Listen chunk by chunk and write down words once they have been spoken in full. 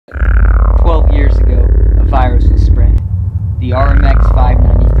the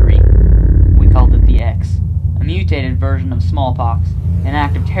RMX-593. We called it the X, a mutated version of smallpox, an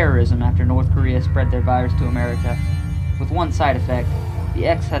act of terrorism after North Korea spread their virus to America. With one side effect, the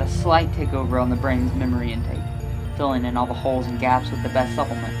X had a slight takeover on the brain's memory intake, filling in all the holes and gaps with the best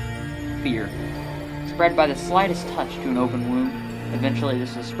supplement: fear. Spread by the slightest touch to an open wound, eventually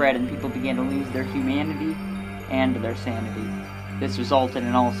this will spread and people began to lose their humanity and their sanity. This resulted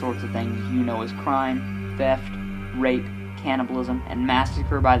in all sorts of things you know as crime, theft, rape, cannibalism, and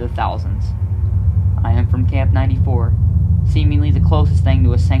massacre by the thousands. I am from Camp 94, seemingly the closest thing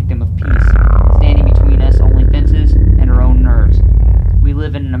to a sanctum of peace, standing between us only fences and our own nerves. We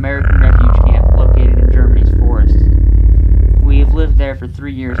live in an American refuge camp located in Germany's forests. We have lived there for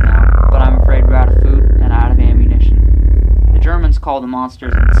 3 years now, but I'm afraid we're out of food and out of ammunition. The Germans call the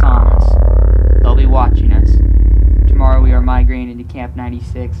monsters insanas. They'll be watching us. Tomorrow we are migrating into Camp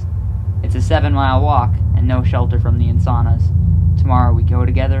 96. It's a 7-mile walk and no shelter from the insanas. Tomorrow we go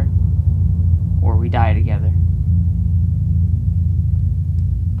together, or we die together.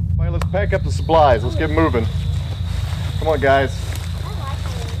 All right, let's pack up the supplies. Let's get moving. Come on, guys.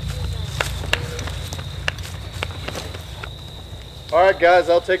 All right, guys,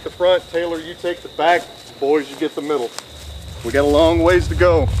 I'll take the front. Taylor, you take the back. Boys, you get the middle. We got a long ways to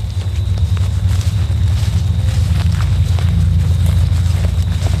go.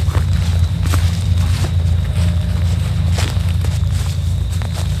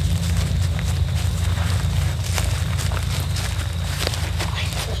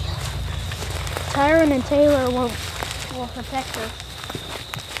 Tyron and Taylor will protect us.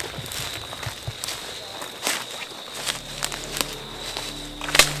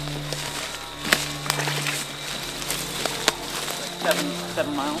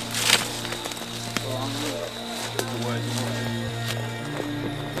 Seven miles.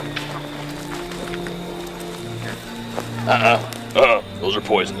 Those are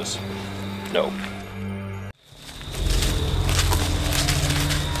poisonous. No.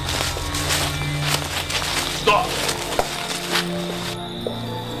 Stop!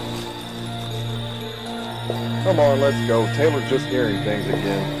 Come on, let's go. Taylor's just hearing things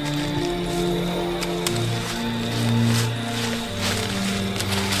again.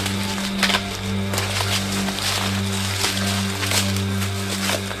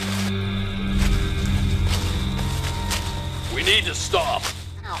 We need to stop.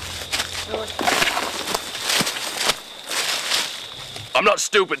 I'm not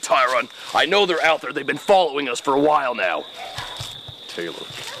stupid, Tyron. I know they're out there. They've been following us for a while now. Taylor,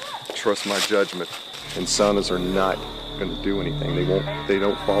 trust my judgment. Insanas are not going to do anything. They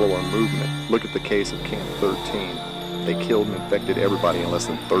don't follow our movement. Look at the case of Camp 13. They killed and infected everybody in less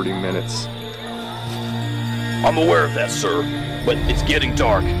than 30 minutes. I'm aware of that, sir, but it's getting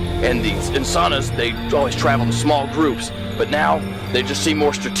dark, and these insanas, they always travel in small groups, but now they just seem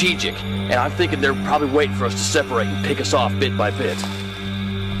more strategic, and I'm thinking they're probably waiting for us to separate and pick us off bit by bit.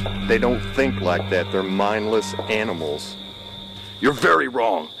 They don't think like that. They're mindless animals. You're very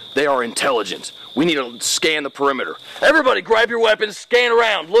wrong. They are intelligent. We need to scan the perimeter. Everybody grab your weapons, scan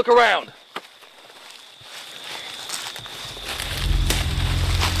around, look around.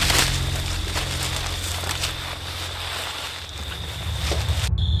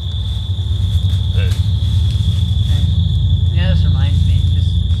 Yeah, this reminds me, it's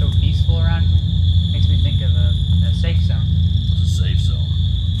just so peaceful around here. Makes me think of a safe zone. What's a safe zone?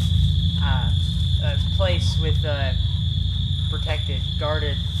 A place with protected,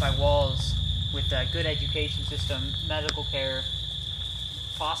 guarded by walls, with a good education system, medical care,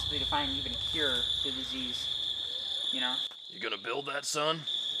 possibly to find even a cure to the disease. You know? You gonna build that, son?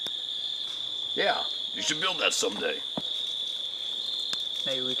 Yeah, you should build that someday.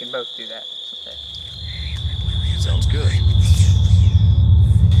 Maybe we can both do that someday. Sounds good.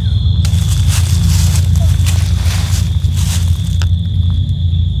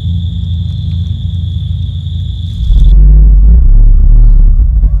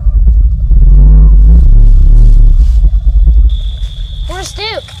 Where's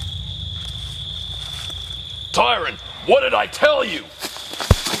Duke? Tyron, what did I tell you?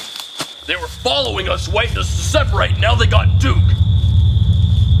 They were following us, waiting us to separate. Now they got Duke.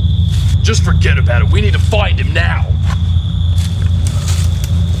 Just forget about it. We need to find him now.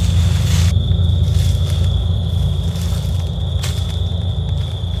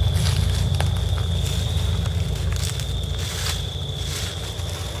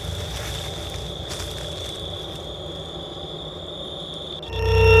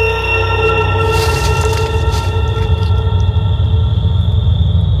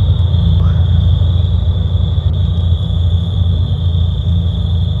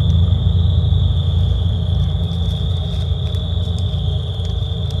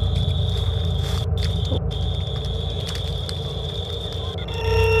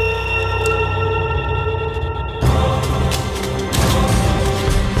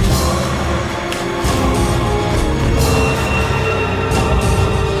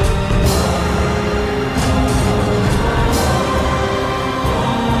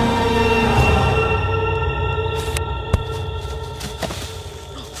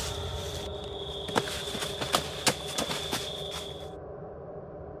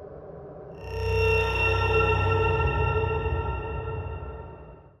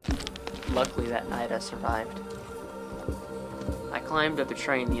 Luckily that night I survived. I climbed up a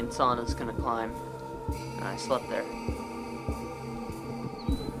train the Insana's gonna climb, and I slept there.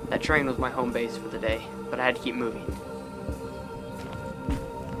 That train was my home base for the day, but I had to keep moving.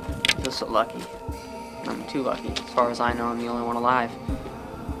 I feel so lucky. I'm too lucky. As far as I know, I'm the only one alive.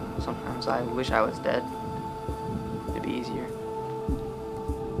 Sometimes I wish I was dead. It'd be easier.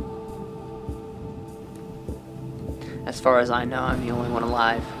 As far as I know, I'm the only one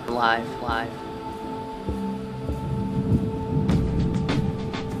alive. Alive.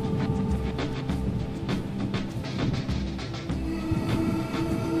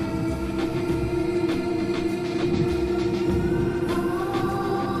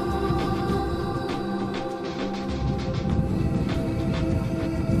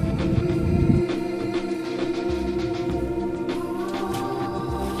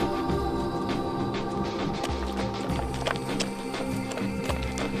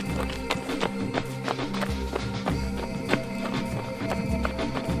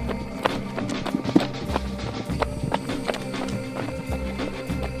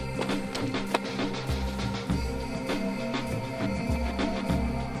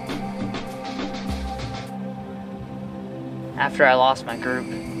 After I lost my group,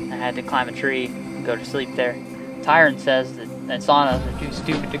 I had to climb a tree and go to sleep there. Tyron says that Insanas are too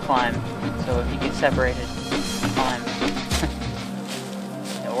stupid to climb, so if you get separated, climb.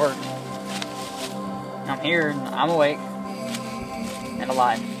 It worked. I'm here, and I'm awake, and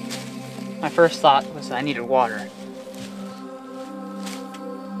alive. My first thought was that I needed water.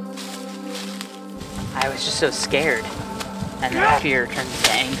 I was just so scared, and that fear turned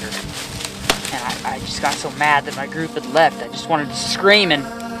into anger. And I just got so mad that my group had left. I just wanted to scream and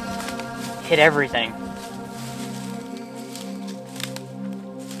hit everything.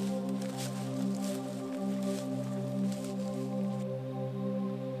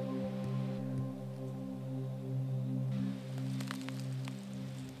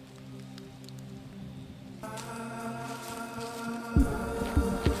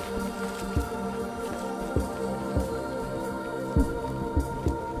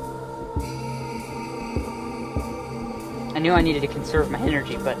 I knew I needed to conserve my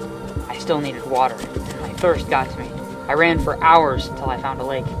energy, but I still needed water, and my thirst got to me. I ran for hours until I found a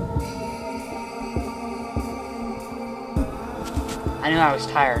lake. I knew I was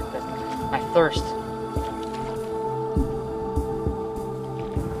tired, but my thirst...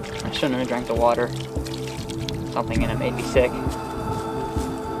 I shouldn't have drank the water. Something in it made me sick.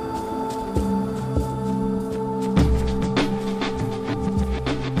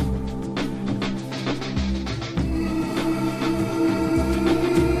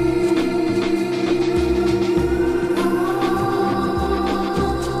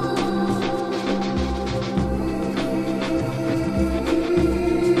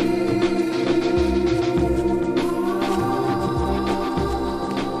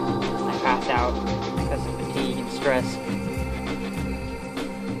 Stress. Next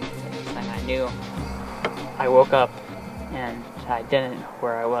thing I knew, I woke up and I didn't know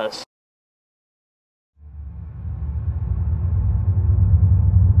where I was.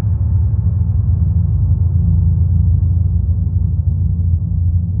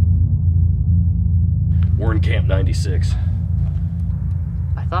 We're in Camp 96.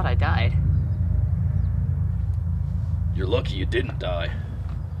 I thought I died. You're lucky you didn't die.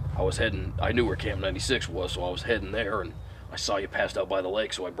 I knew where Camp 96 was, so I was heading there, and I saw you passed out by the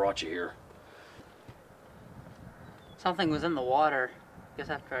lake, so I brought you here. Something was in the water. I guess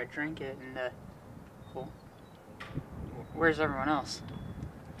after I drank it, and well, where's everyone else?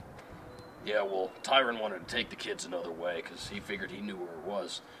 Yeah, well, Tyron wanted to take the kids another way, because he figured he knew where it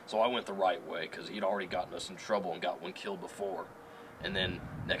was. So I went the right way, because he'd already gotten us in trouble and got one killed before. And then,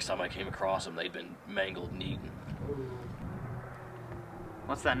 next time I came across them, they'd been mangled and eaten.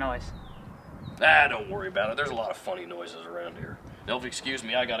 What's that noise? Ah, don't worry about it. There's a lot of funny noises around here. Now, if you excuse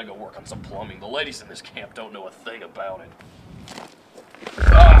me, I gotta go work on some plumbing. The ladies in this camp don't know a thing about it.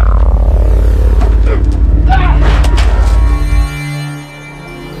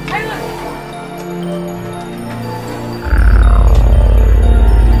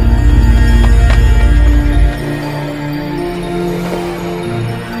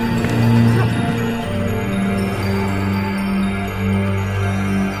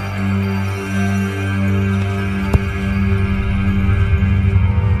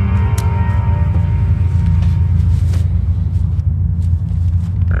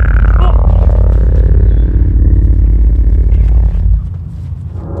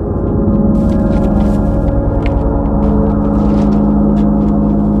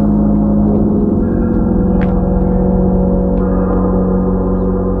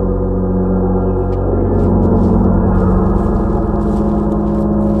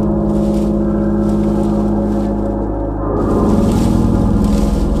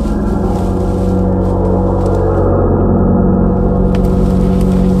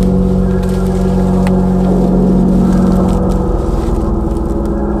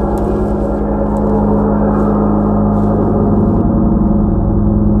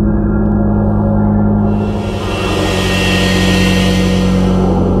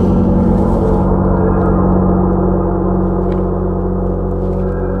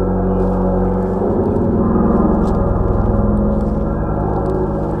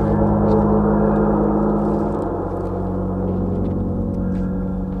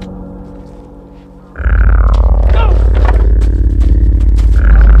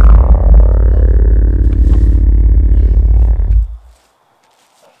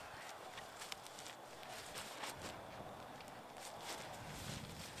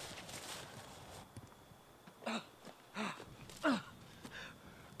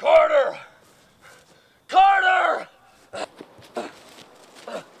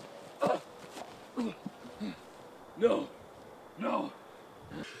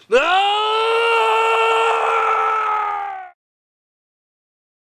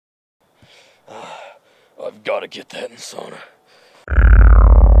 I've got to get that Insana.